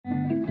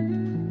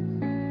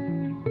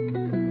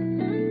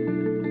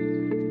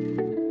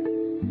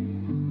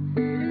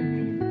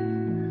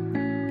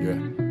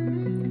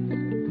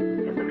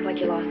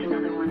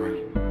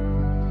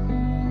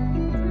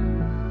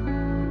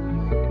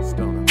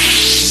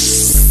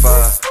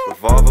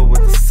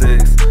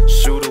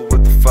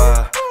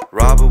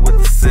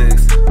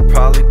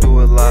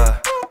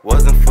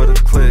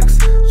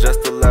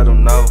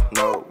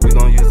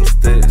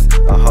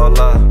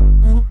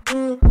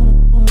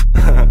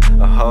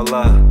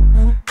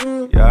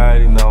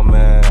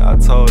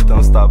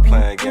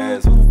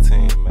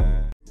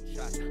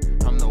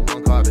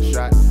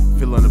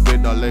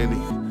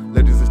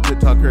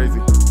crazy.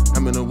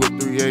 I'm in a whip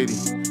 380,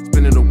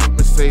 spinning a whip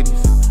Mercedes.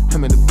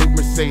 I'm in a big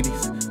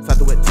Mercedes, side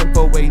the wet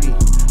tempo 80.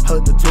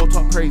 Heard the tour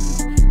talk crazy,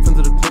 sons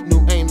of the clip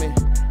new aiming.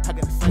 I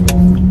got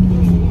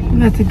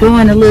I'm about to go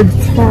on a little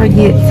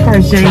Target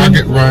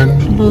run. A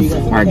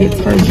little Target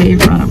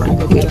run right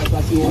quick.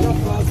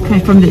 Okay,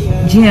 from the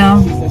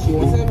gym.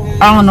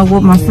 I don't know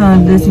what my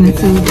son's listening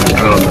to, but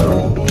I don't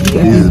know. You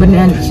got these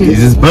banana chips. He's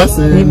just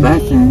busting. They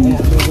busting.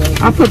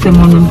 I put them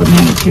on them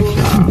banana chips,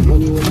 y'all.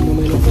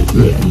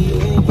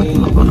 Yeah, I put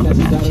them up on the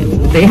banana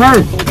chips. They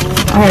hurt.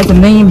 I had to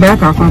lean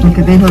back off of them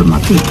because they hurt my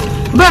teeth.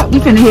 But we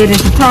finna head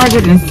into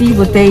Target and see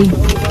what they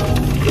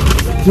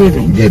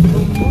giving.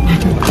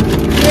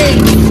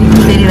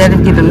 They let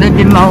us get a little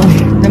bit more.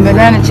 The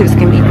banana chips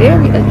can be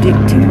very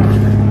addictive.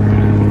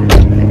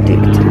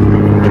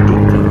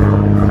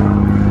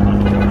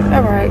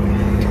 All right.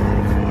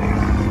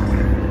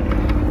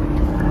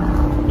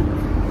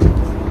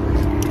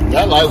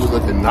 That light was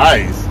looking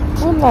nice.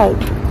 What light?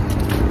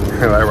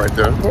 That light right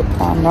there. I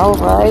know,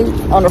 right?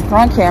 On the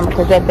front camera,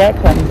 because that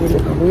back camera be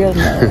looking real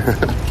nice.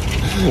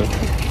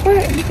 But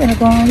I'm gonna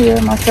go on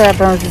here. My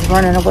sideburns is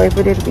running away,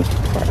 but it'll be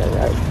part of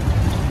right.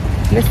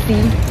 Let's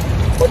see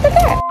what they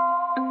got.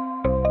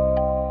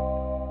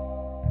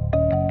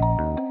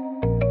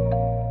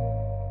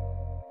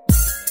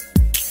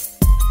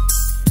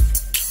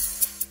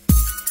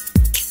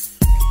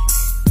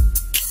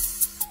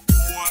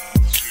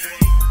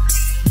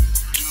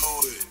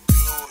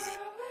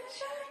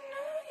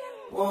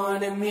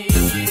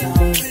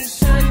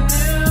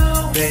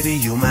 Baby,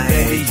 you my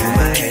age. You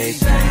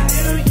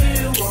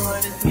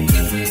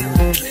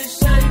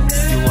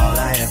all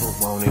I ever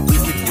wanted. We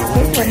could do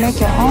This would make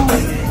your own.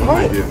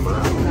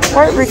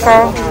 Wait,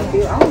 Rico.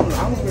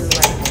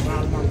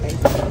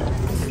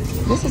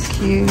 This is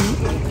cute.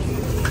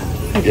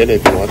 Get it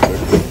if you want to.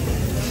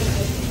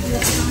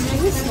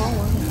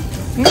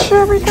 You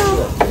sure, Rico?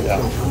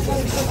 Yeah.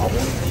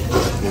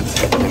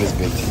 It's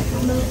good.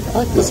 I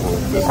like this one.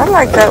 I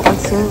like that one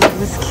too.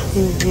 It's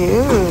cute.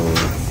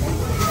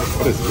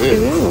 What is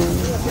this?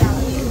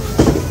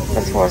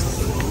 That's for a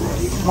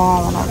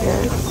small one, I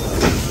guess.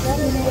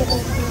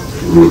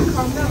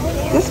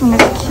 This one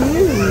is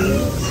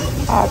cute.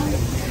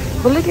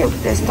 But look at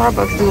that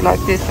Starbucks do like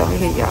this over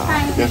here, y'all.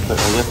 I guess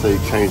they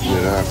changing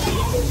it after.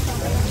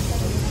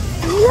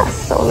 Yes,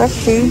 so let's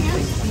see.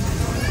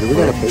 Do we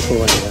got a paper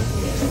one here?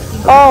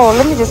 Oh,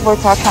 let me just wait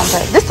till I come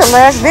back. This the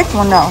last Vic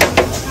one, though.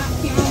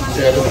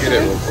 Yeah, let's get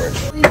it real quick.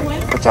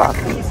 What y'all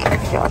think?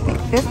 Y'all think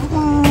this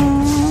one?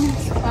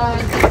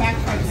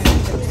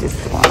 This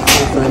one.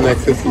 It's not like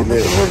 50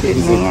 minutes.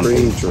 It's a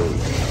cream drink.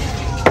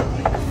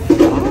 I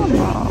don't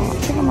know. I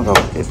think I'm gonna go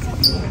with this one.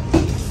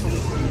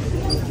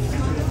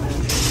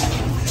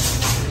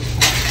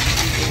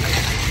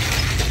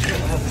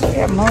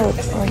 Yeah,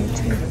 mugs for you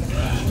too.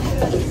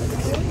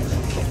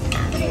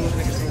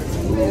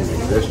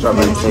 This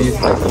strawberry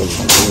cheesecake is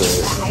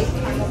good.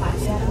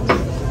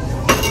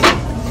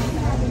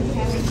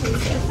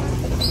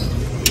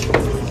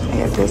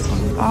 Yeah, this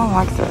one. I don't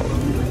like that. I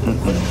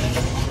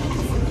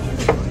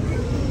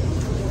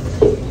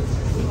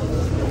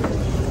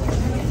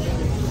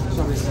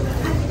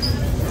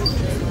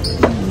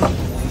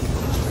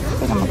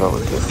think I'm gonna go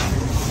with this one.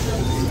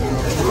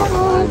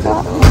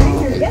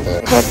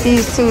 Got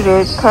these two,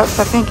 the cups.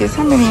 I think it's,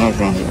 how many is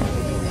in here?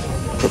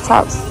 The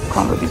tops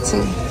come with it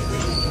too.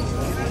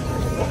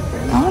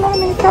 I don't know how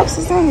many cups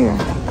is in here.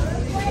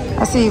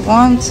 I see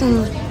 1,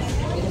 2.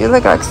 It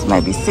looks like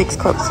maybe 6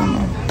 cups in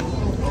there.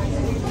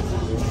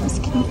 That's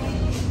cute.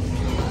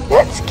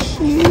 That's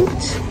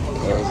cute.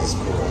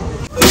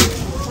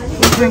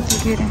 What drink you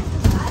getting?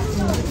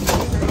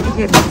 You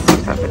getting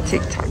some type of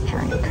TikTok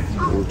drink.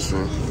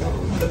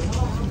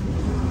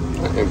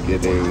 I am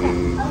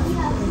getting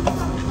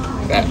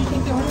that.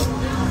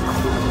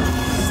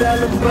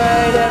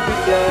 Celebrate every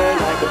day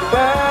like a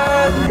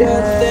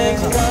birthday.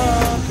 Things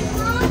come.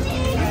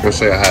 I'll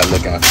show you how I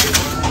look after.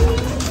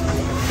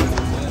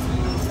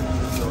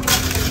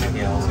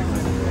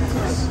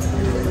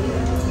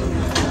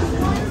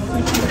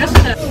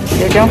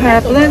 They don't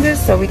have blenders,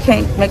 so we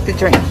can't make the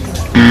drink.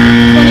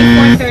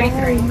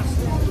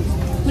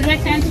 24.33. Would you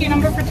like to enter your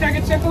number for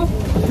Target Circle?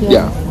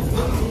 Yeah.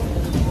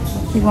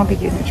 We won't be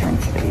getting a drink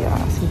today,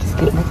 y'all, so we're just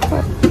getting a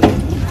cup.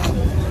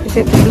 Is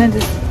it the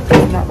blenders?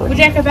 Not really. Would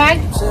you like a bag?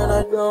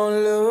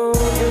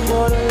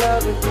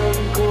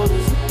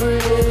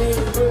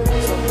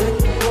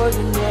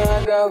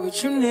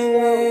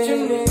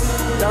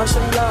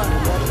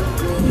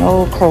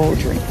 No cold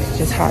drinks,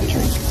 just hot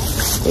drinks.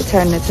 They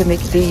turn into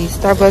Mickey D's.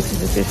 Starbucks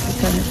is just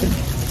turning into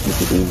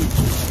Mickey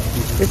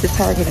D's. It's the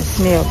Target in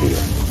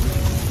Snellville.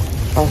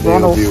 Off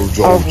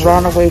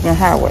Ronald Reagan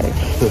Highway.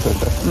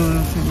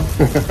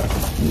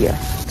 Yeah.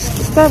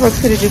 Starbucks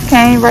could have just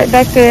came right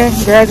back there,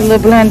 grabbed a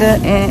little blender,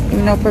 and,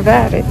 you know,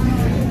 provided.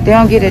 They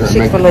don't get a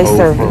Chick-fil-A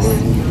service.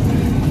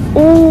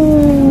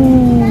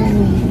 Ooh.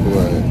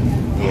 What?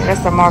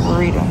 That's a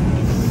margarita.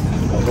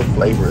 What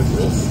flavor is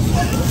this?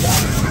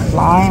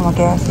 Lime, I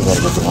guess. You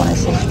gotta get the one that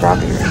says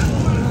strawberry.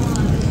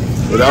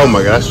 Oh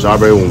my god, that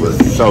strawberry one was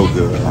so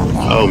good.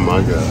 Oh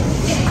my god.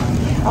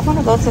 I want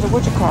to go to the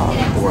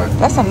whatchamacallit. What?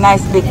 That's a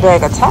nice big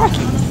bag of Takis.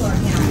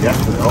 Yes.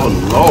 Oh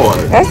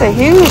Lord. That's a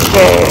huge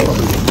bag.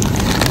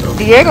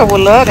 Diego will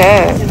love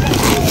that.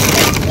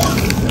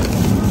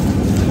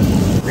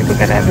 We could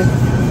get that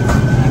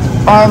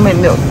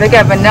almond milk. They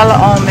got vanilla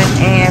almond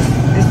and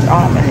this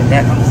almond and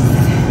that one.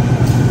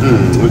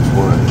 Which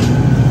one?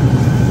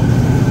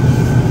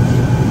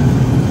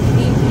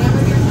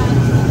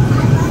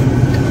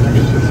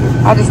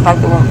 I just like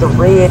the one with the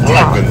red top. I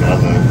like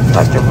vanilla.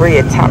 Like the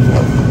red top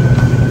milk.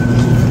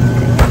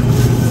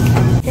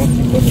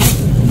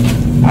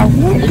 I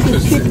want to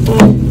pick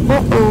up,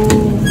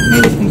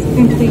 maybe some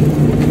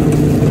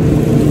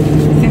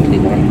Simply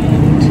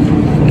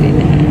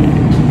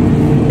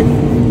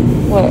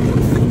what?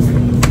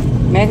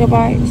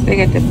 Megabytes? They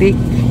got the big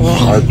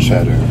Hard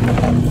cheddar.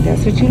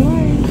 That's what you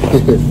like.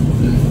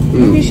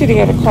 You should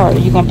have got a card.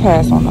 You gonna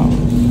pass on those?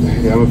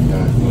 Yeah, I'm a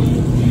pass.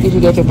 Did you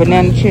get the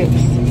banana chips? Yeah.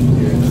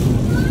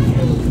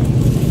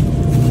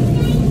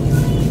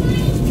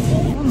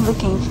 I'm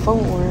looking for.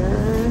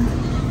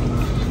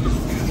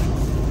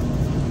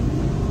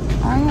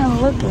 I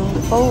am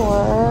looking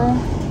for.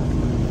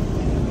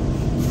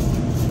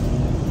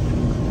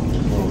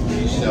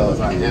 These shells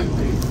are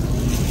empty.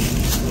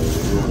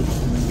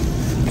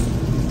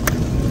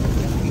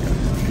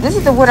 This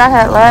is the wood I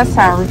had last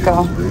time,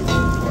 Rico.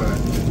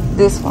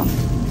 This one.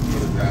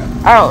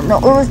 Oh no,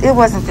 it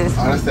wasn't this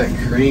Oh, one. that's that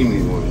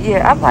creamy one.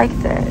 Yeah, I like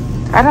that.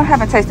 I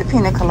haven't tasted the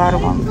pina colada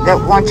one.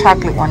 That one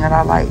chocolate one that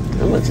I like.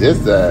 How much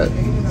is that?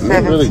 It's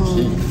really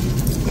 17.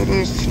 cheap. It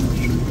is cheap.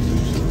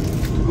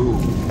 Ooh.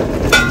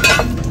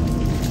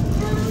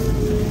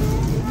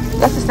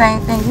 That's the same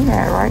thing you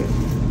had, right?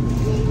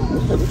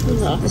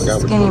 This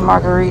is skinny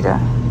margarita.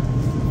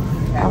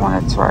 I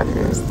want to try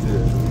this.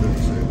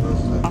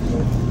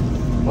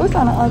 What's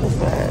on the other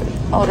side?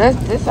 Oh,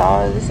 this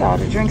all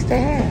the drinks they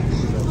have.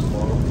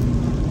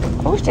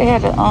 I wish they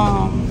had a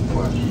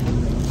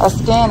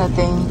scanner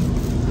thing.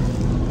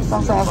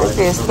 Sometimes they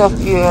say stuff.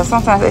 Yeah,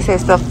 sometimes they say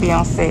stuff be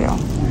on sale.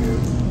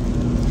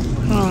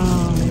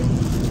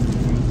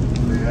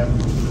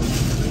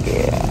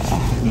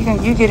 Yeah,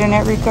 you get in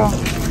there, Rico.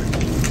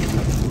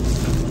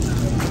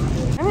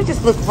 Let me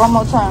just look one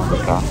more time,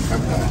 Rico.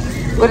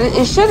 But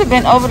it should have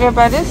been over there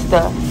by this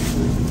stuff.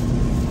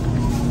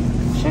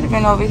 Should have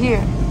been over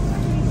here.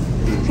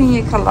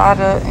 Pina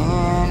colada,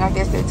 and I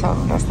guess they told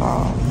me that's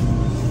all.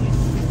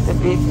 The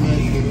big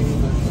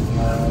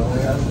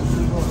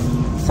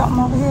something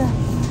over here.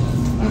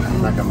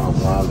 Back in my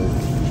wallet.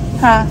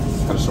 Huh?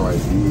 Got to show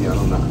ID. I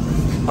don't know.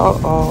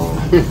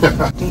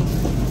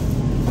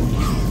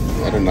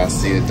 I did not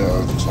see it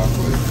though. The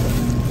chocolate.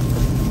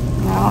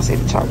 No, I don't see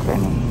the chocolate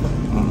in it.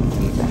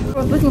 Either. I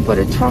was looking for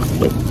the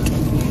chocolate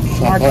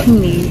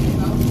martini.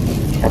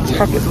 A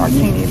chocolate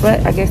martini,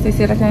 but I guess they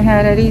said I can't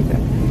have that either.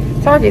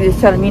 Target is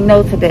telling me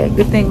no today.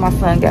 Good thing my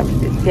son got me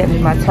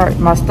my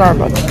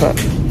Starbucks cup.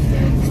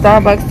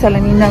 Starbucks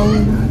telling me no.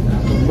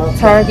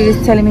 Target is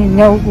telling me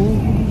no.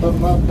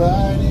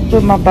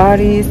 But my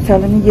body is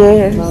telling me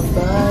yes.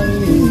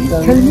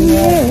 Telling me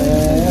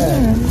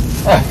yes.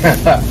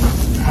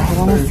 I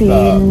don't see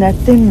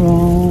nothing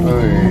wrong.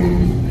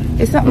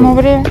 Is something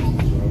over there?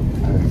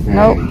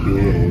 Nope. I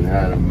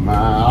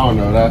don't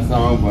know that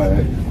song, but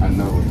I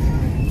know it.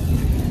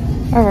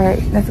 All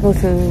right, let's go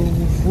to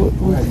what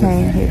we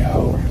came here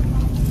for.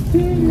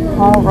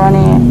 Home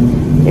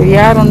run-in. If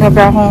y'all don't know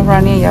about home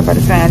run-in, y'all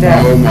better find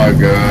out. Oh my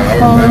god.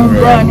 Home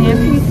run-in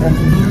pizza.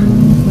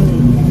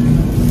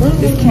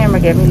 This camera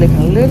got me looking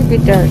a little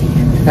bit dirty.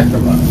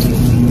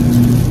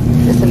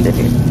 Just a little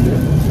bit.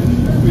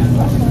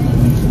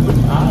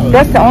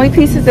 That's the only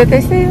pieces that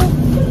they sell?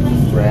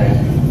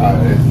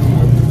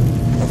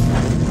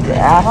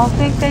 I don't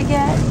think they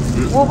got.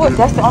 Well, what?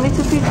 That's the only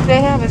two pieces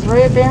they have is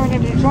Red Baron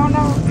and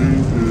DiGiorno?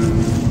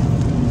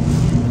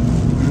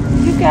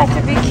 You got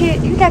to be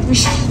kidding. You got to be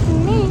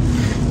shitting me.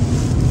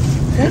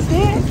 That's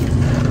it.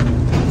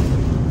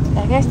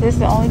 I guess that's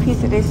the only piece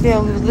that they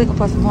sell. We was looking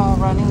for some home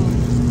run in.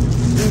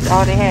 These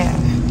all they have.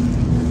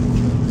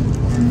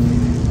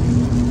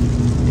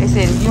 They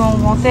said if you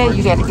don't want that,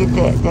 you got to get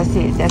that. That's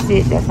it. That's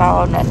it. That's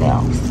all. Nothing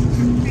else.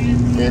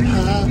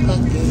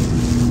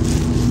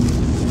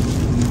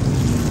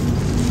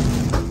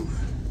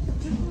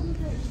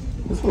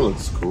 This one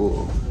looks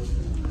cool.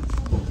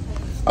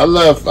 I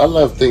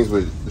love things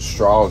with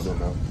straws in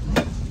them.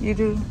 You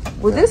do?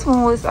 Well, this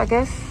one was, I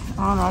guess,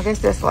 I don't know. I guess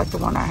that's like the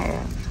one I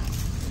have.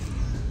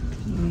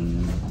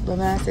 But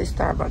man, I say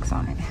Starbucks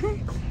on it.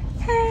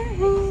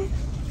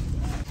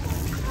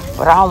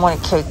 But I don't want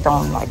it caked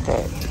on like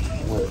that.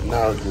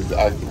 No, because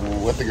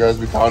what the girls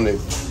be calling it,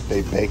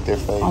 they bake their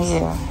face. Oh,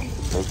 yeah.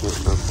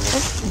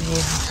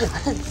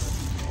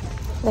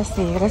 Let's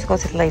see. Let's go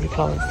to the lady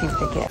clothes and see what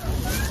they got.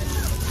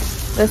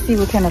 Let's see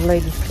what kind of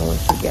ladies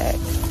clothes we got.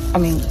 I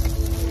mean,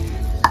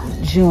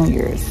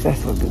 juniors.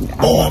 That's what we got.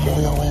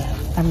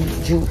 I mean,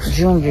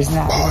 juniors,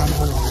 not.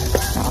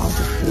 No,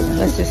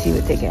 let's just see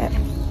what they got.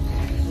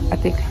 I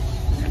think.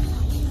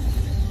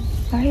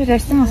 I hear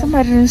that sound.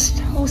 Somebody done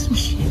stole some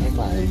shit.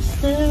 Well, I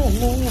guess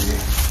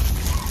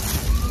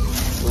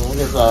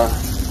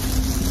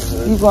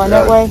You going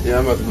that way? Yeah,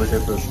 I'm about to look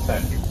at this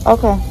tech.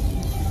 Okay.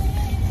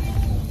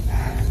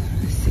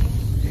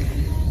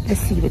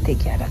 Let's see what they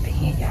got up in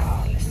here,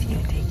 y'all. Let's see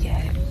what they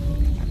got.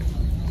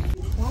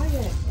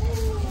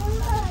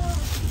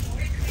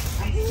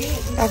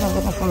 I've been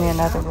looking for me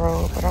another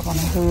robe, but I want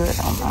a hood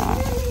on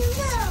mine.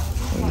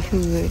 A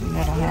hood, and I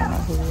don't have no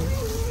hood.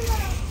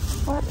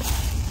 What?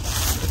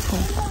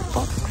 $25.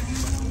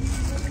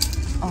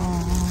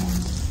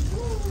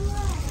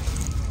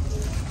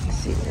 Let's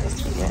see what else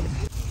we got.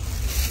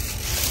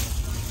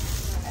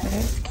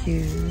 That's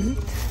cute.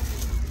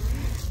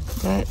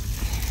 But,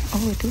 oh,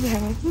 we do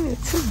have a hood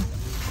too.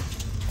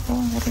 Oh,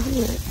 I got a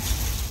hood.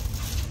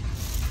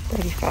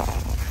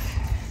 $35.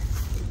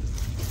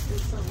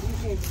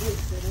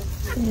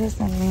 There's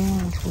no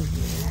lounge for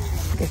here.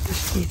 I guess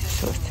these are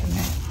shorts to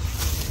match.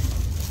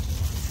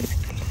 6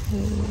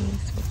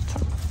 clothes with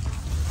top.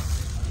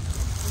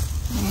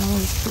 And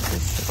these two are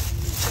shorts.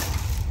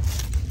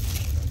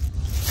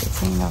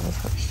 $15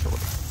 for the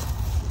shorts.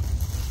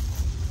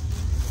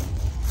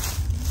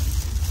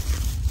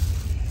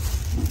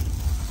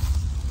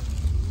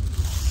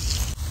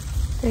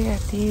 They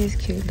got these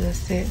cute little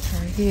sets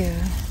right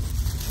here.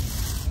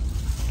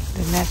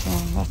 The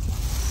matching,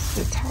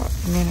 the top,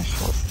 and then the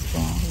shorts is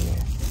down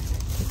here.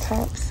 The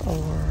tops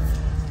are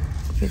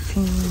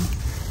 15,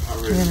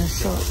 and then the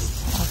shorts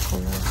are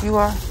 12. You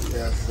are?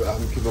 Yes,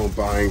 I'm keep on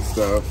buying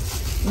stuff.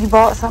 You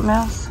bought something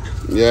else?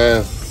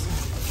 Yes.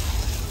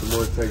 The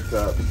more it takes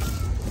up.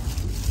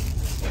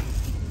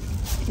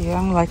 Yeah,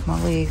 I don't like my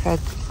legs. I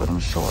put them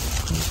short.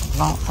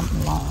 Long,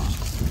 something long.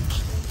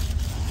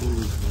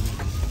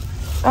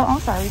 Oh, I'm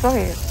sorry. Go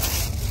ahead.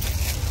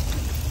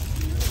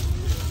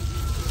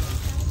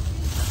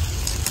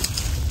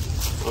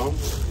 Oh,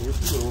 what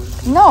you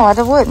doing? No, I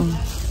wouldn't.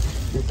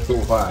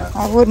 Why?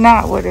 I would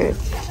not with it.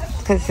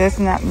 Because that's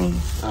not me.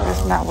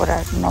 That's not what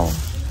I know.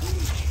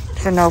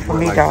 It's a no for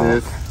me, like dog.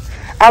 this?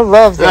 I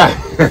love that.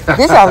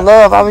 This I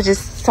love. I was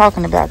just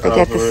talking about. They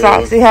got the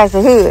socks. It has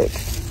a hood.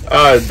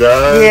 Oh, it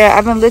does? Yeah,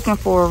 I've been looking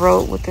for a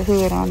robe with the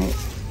hood on it.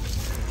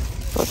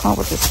 So it comes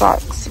with the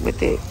socks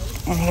with it.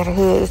 And it had a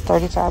hood. It's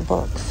 $35.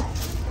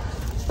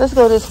 Let's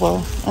go this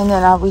way. And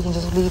then we can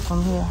just leave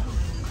from here.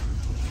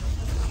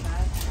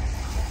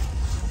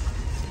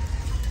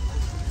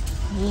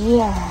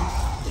 Yeah.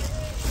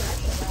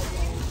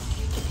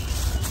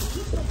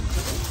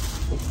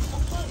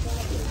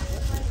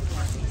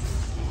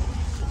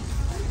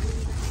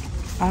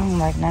 I don't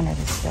like none of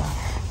this stuff.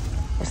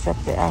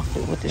 Except the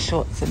outfit with the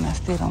shorts, and I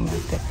still don't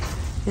like that.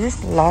 Is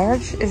this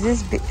large? Is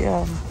this big?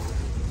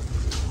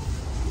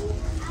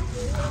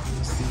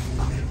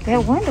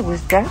 That window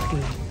is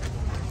dirty.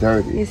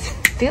 Dirty. It's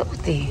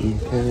filthy. You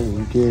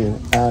can't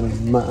get out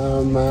of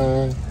my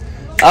mind.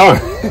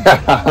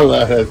 I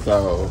love that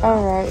song.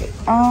 All right.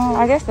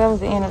 I guess that was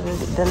the end of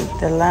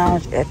the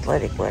lounge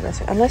athletic wear.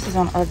 That's unless it's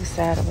on the other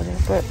side over there.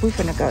 But we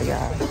finna go,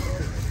 y'all.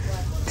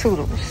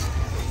 Toodles.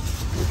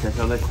 Check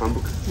out that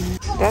Chromebook.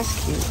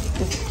 That's cute.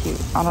 It's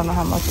cute. I don't know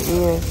how much it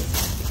is.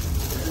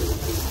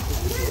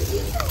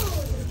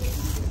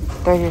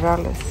 $30.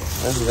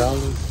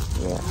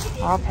 $30? Yeah,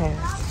 I'll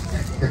pass.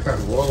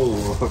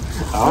 Whoa.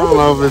 I don't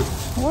know if it's...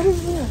 What is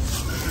this?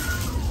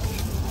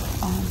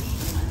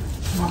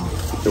 No.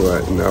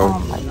 What? No.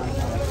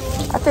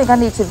 I think I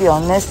need to be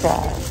on this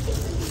side.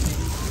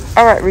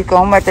 All right, Rico,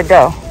 I'm at the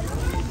door.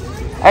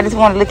 I just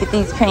want to look at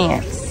these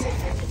pants.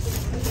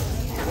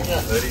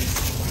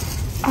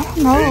 I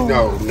don't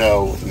know.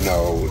 No.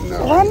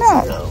 Why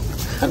not? No.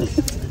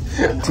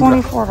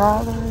 $24.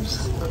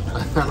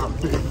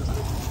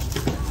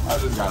 I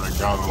just gotta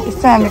go. It's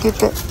time to get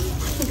the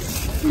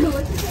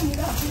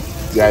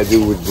Gotta do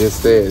what just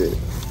said.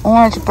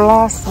 orange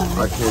blossom.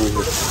 I came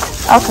here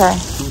Okay.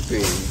 two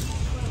things.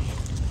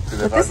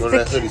 And if But I this go is to the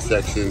that hoodie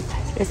section,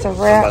 It's a I'm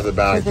wrap. about to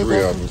buy because they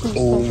 3 got of them. some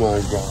cute Oh stuff. my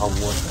God,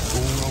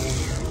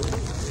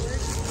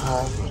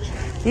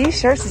 what? These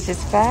shirts is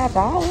just $5.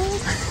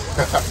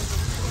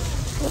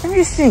 Let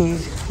me see.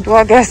 Do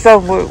I got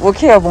something? Well,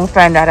 Kel won't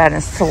find out I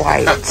done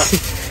swiped.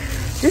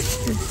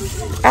 This is,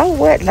 I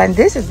what? Like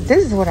this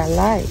is what I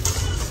like.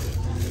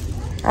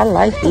 I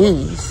like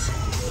these.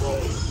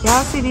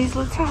 Y'all see these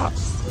little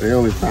tops? They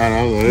only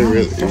 $5. They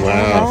really,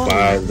 wow,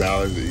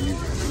 $5 even.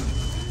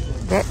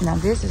 That now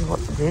this is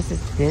what this is.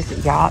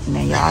 Y'all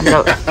now y'all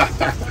know.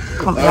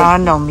 Come, y'all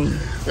know me.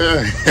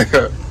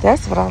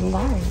 That's what I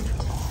like.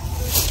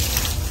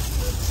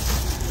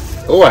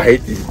 Oh, I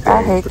hate these things.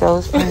 I hate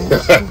those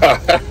pants.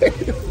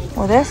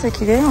 Well, that's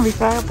okay. They're only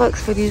 $5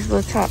 for these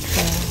little tops.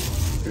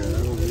 Yeah, it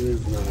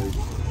is nice.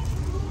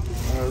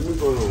 Alright, let me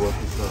go to the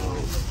Western Town.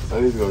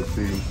 I need to go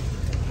see.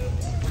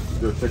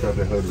 Go check out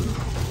the hoodie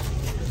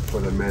for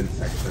the men's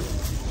section.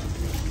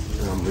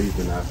 And I'm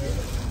leaving after.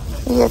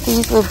 You got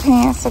these little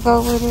pants to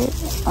go with it.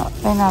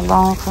 They're not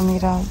long for me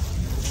though.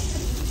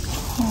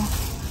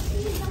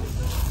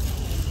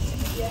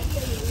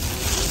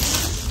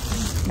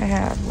 They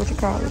have, what you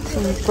call it,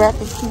 tees,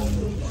 graphic tees.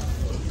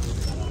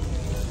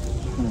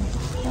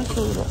 That's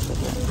food up to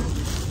that.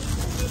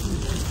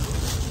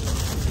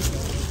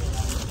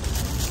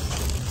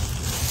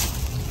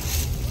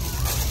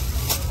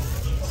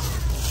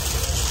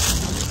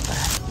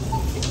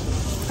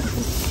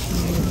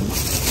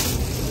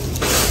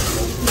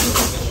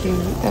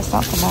 That's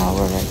something I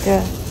wear right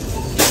there.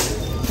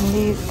 And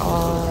these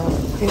are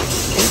 $18.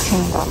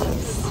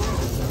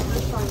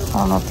 I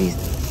don't know if these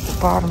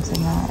bottoms or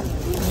not.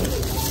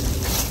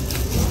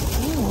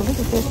 Ooh, look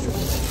at this.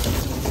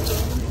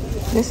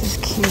 This is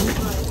cute.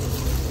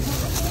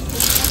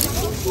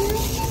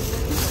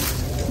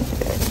 Look at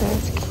that.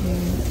 That's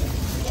cute.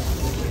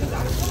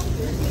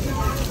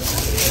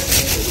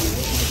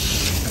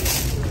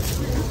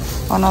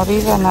 Oh no,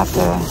 these are not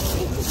the.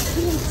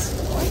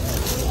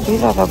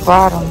 These are the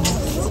bottoms.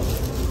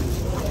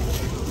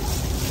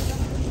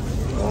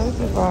 Those are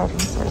the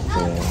bottoms right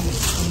there.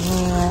 And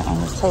then on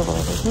this table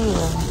over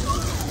here,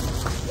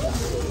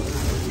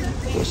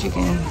 which you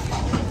can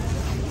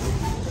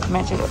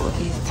match it up with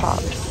these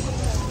tops.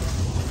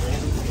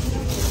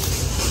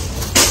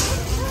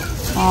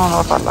 I don't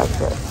know if I like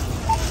that.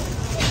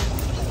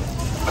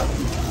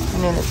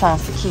 And then it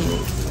turns to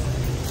kids.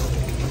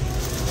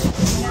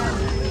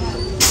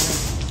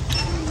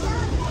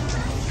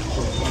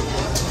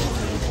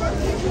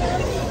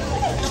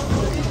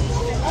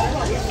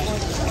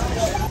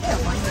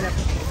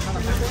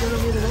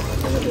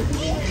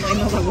 I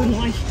know I wouldn't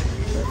like.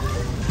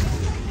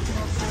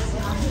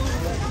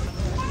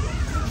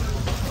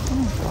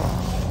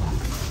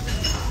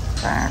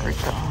 There we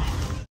go.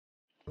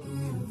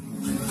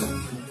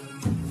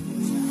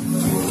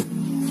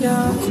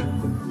 Yeah.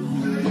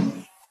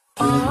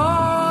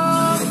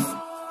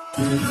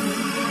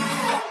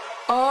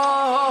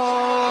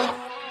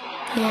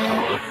 Yeah.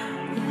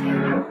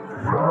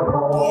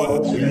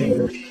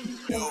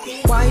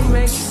 Why you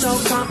make it so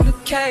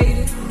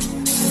complicated?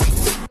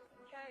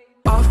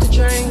 Off the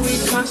drain, we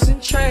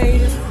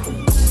concentrated.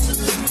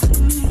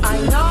 I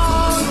know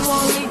you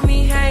won't leave me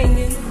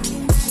hanging.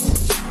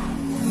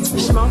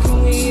 Smoking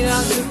weed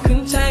out the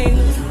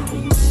container.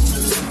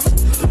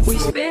 We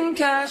spend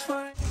cash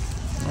for it.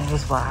 That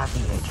is where I be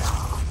at,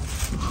 y'all.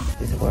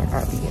 This is where I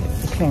be at.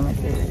 The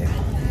clearance area.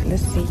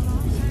 Let's see.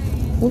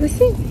 Well, let's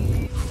see.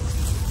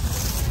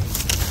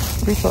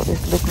 Refill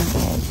this looking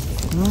at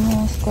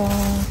men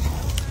stuff.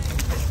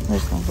 We're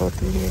just gonna go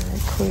through here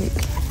right quick.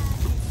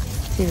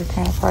 See what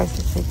kind of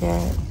prices they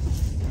got.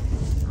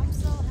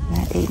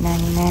 Now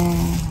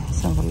 $8.99.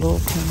 Some of the little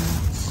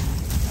pants.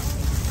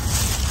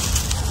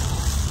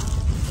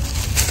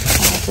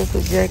 Just a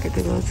jacket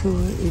to go to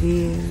it. It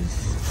is.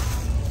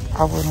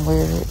 I wouldn't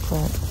wear it,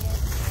 but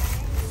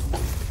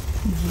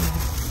yeah.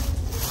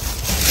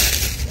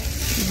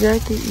 The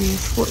jacket is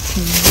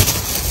 $14.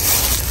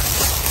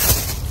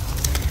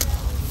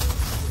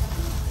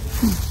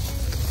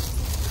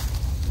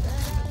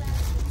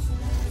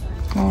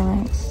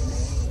 Clearance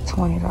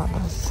 $20.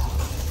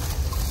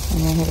 And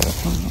then here got a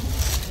pants.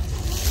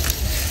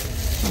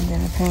 And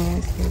then the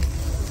pants is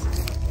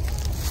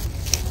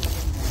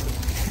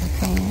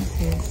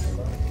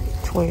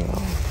 $12.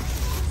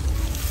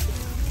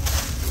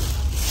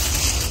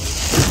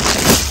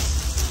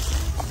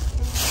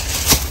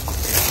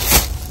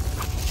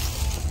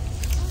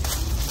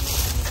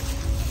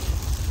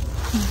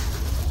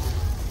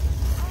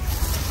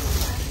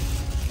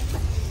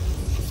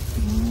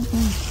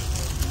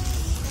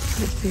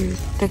 This is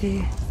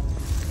 30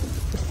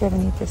 to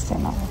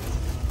 70% off.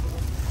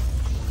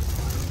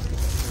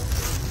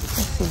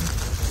 Let's see.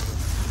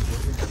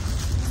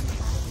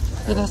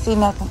 You didn't see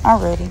nothing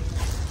already.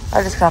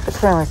 I just got the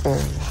clearance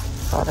area.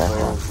 So that's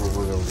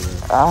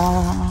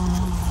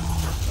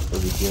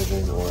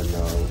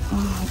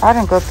I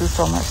didn't go through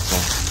so much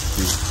stuff.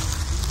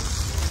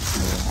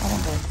 Yeah, I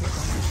didn't go through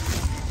so much.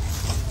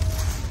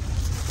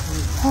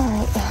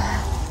 Alright.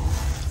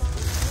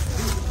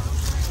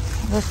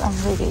 I guess I'm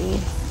ready.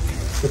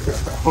 I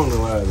don't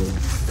know why.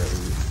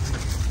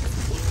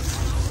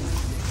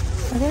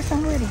 I guess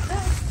I'm ready.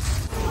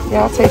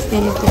 Y'all taste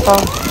these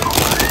before.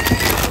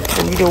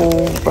 Burrito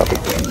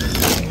barbecue.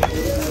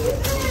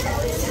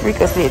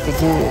 Rico said they're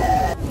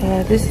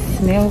good. This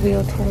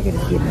Smellville Target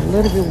is getting a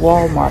little bit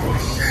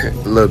Walmart-ish.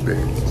 A little bit.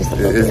 Just a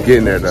little it's bit.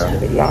 getting there though.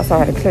 Y'all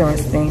saw the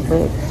clearance thing,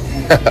 but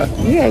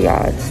yeah,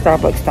 y'all.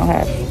 Starbucks don't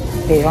have.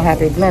 They don't have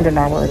their blender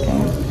not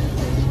working.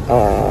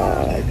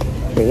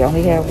 They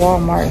only have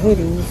Walmart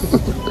hoodies.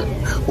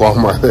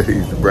 Walmart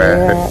hoodies,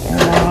 Brad.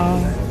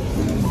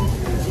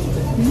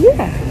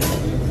 Yeah,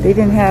 they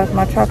didn't have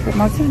my chocolate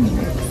martini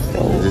mix.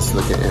 So Just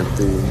looking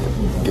empty,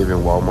 giving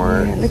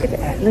Walmart. yeah, look at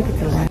that. Look at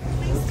the line.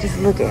 Just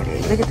look at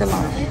it. Look at the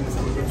line.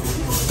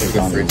 There's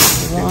only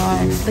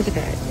one. Look at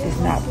that. It's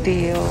not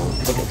filled.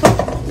 Look at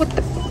what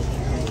the.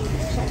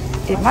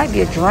 It might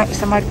be a drink.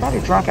 Somebody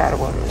probably drunk out of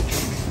water.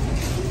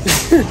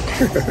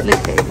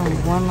 Look, there's only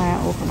one line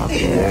open up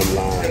there.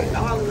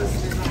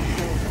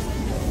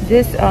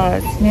 This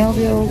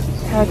Smellville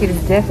Target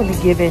is definitely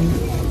giving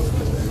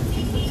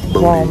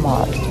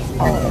Walmart.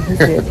 Oh, he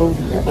said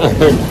booty.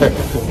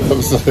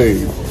 I'm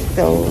saying.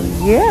 So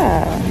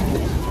yeah.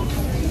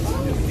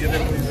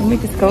 Let me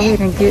just go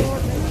ahead and get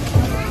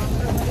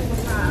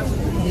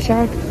the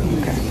shark.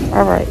 Okay.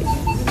 All right.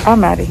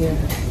 I'm out of here.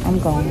 I'm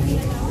going.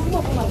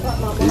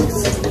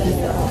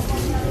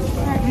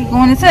 Alright, we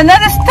going into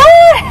another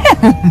store.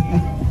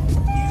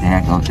 There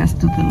I go, that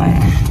stupid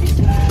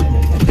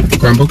laugh.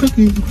 Crumble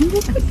cookies.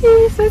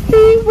 Cookies. Let's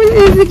see. What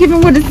is it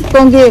giving? What is it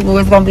gonna give? Well,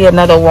 it's gonna be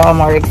another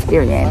Walmart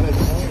experience.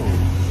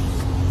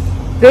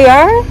 They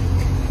are?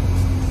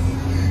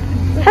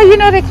 How you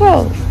know they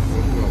closed?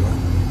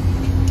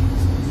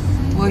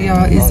 Well,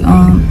 y'all, it's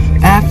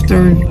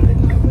after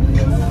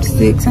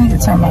 6. I need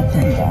to turn my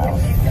thing off.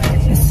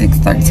 It's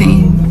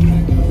 6:13,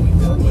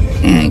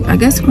 and I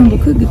guess Crumble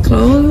Cookie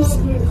closed.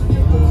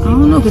 I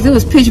don't know, cause it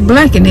was pitch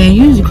black in there.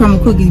 Usually Crumble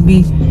Cookies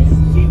be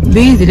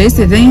busy. They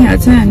said they ain't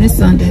had time this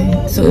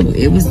Sunday, so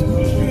it was. I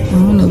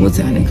don't know what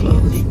time they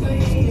closed.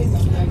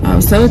 I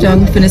was told y'all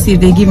we finna see if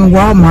they giving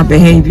Walmart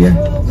behavior.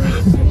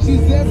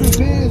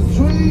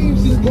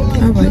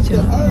 All right,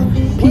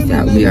 y'all. Peace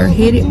out. We are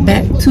headed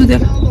back to the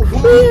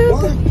crib.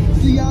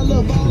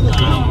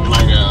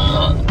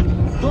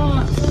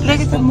 Look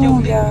at the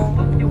moon, y'all.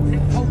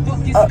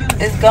 Oh,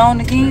 it's gone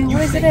again.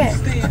 Where is it at?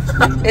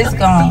 It's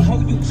gone.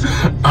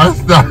 I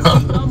stopped.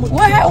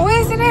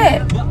 Where is it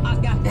at?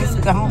 It's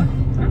gone.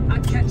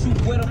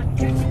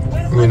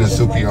 I'm in the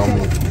soupy on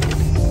me.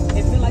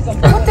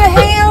 What the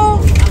hell?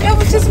 It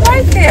was just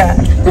right there.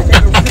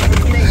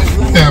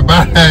 Yeah,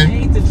 bye.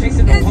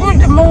 It's what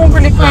the moon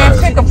really playing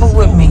pick up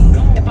with me.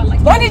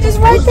 Wasn't it just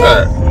right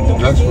there?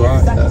 That's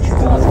right.